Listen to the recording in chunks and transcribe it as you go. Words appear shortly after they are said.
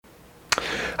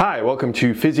Hi, welcome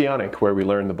to Physionic, where we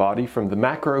learn the body from the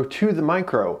macro to the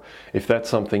micro. If that's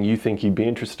something you think you'd be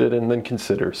interested in, then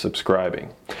consider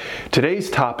subscribing.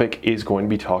 Today's topic is going to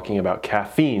be talking about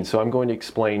caffeine, so I'm going to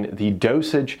explain the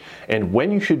dosage and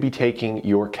when you should be taking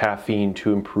your caffeine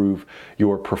to improve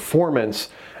your performance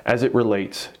as it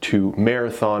relates to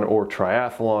marathon or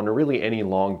triathlon or really any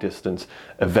long distance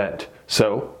event.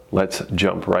 So let's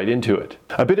jump right into it.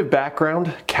 A bit of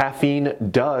background: caffeine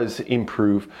does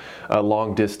improve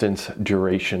long distance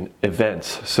duration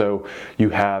events. So you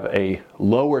have a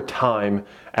lower time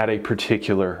at a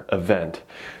particular event.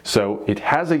 So it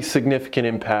has a significant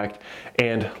impact,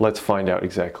 and let's find out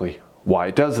exactly why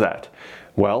it does that.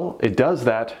 Well, it does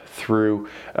that through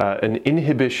an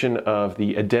inhibition of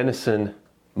the adenosine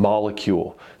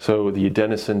molecule. So the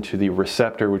adenosine to the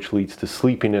receptor, which leads to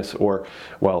sleepiness, or,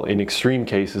 well, in extreme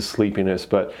cases sleepiness,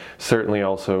 but certainly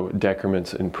also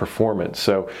decrements in performance.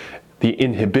 So the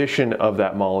inhibition of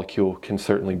that molecule can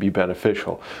certainly be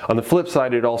beneficial. On the flip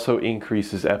side, it also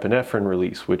increases epinephrine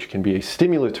release, which can be a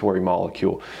stimulatory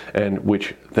molecule, and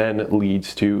which then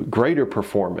leads to greater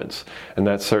performance. And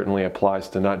that certainly applies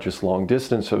to not just long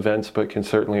distance events, but can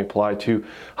certainly apply to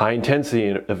high intensity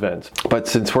events. But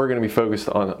since we're going to be focused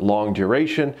on long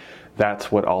duration,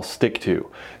 that's what I'll stick to.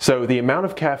 So the amount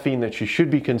of caffeine that you should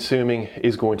be consuming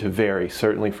is going to vary,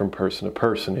 certainly from person to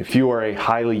person. If you are a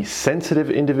highly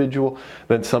sensitive individual,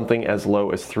 then something as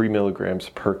low as 3 milligrams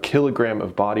per kilogram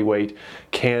of body weight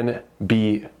can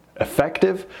be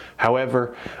effective.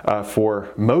 However, for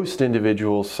most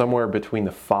individuals, somewhere between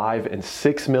the 5 and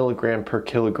 6 milligram per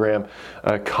kilogram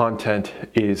content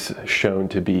is shown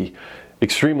to be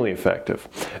extremely effective.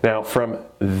 Now, from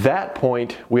that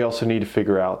point, we also need to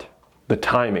figure out the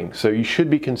timing. So you should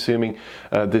be consuming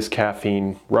this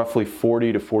caffeine roughly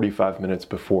 40 to 45 minutes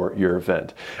before your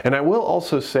event. And I will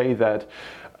also say that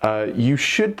you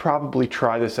should probably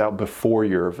try this out before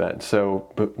your event. So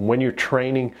but when you're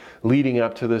training leading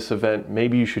up to this event,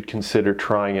 maybe you should consider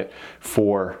trying it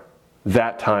for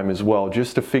that time as well,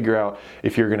 just to figure out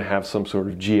if you're going to have some sort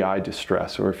of GI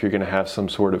distress, or if you're going to have some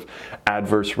sort of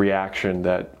adverse reaction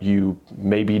that you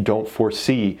maybe don't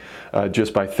foresee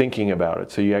just by thinking about it.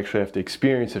 So you actually have to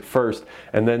experience it first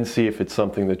and then see if it's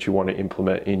something that you want to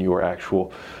implement in your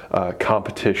actual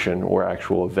competition or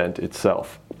actual event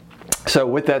itself. So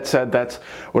with that said, that's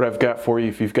what I've got for you.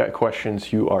 If you've got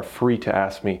questions, you are free to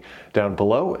ask me down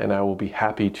below, and I will be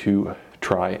happy to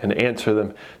try and answer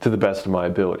them to the best of my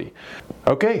ability.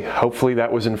 Okay, hopefully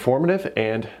that was informative,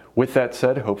 and with that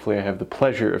said, hopefully I have the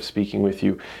pleasure of speaking with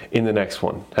you in the next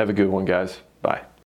one. Have a good one, guys. Bye.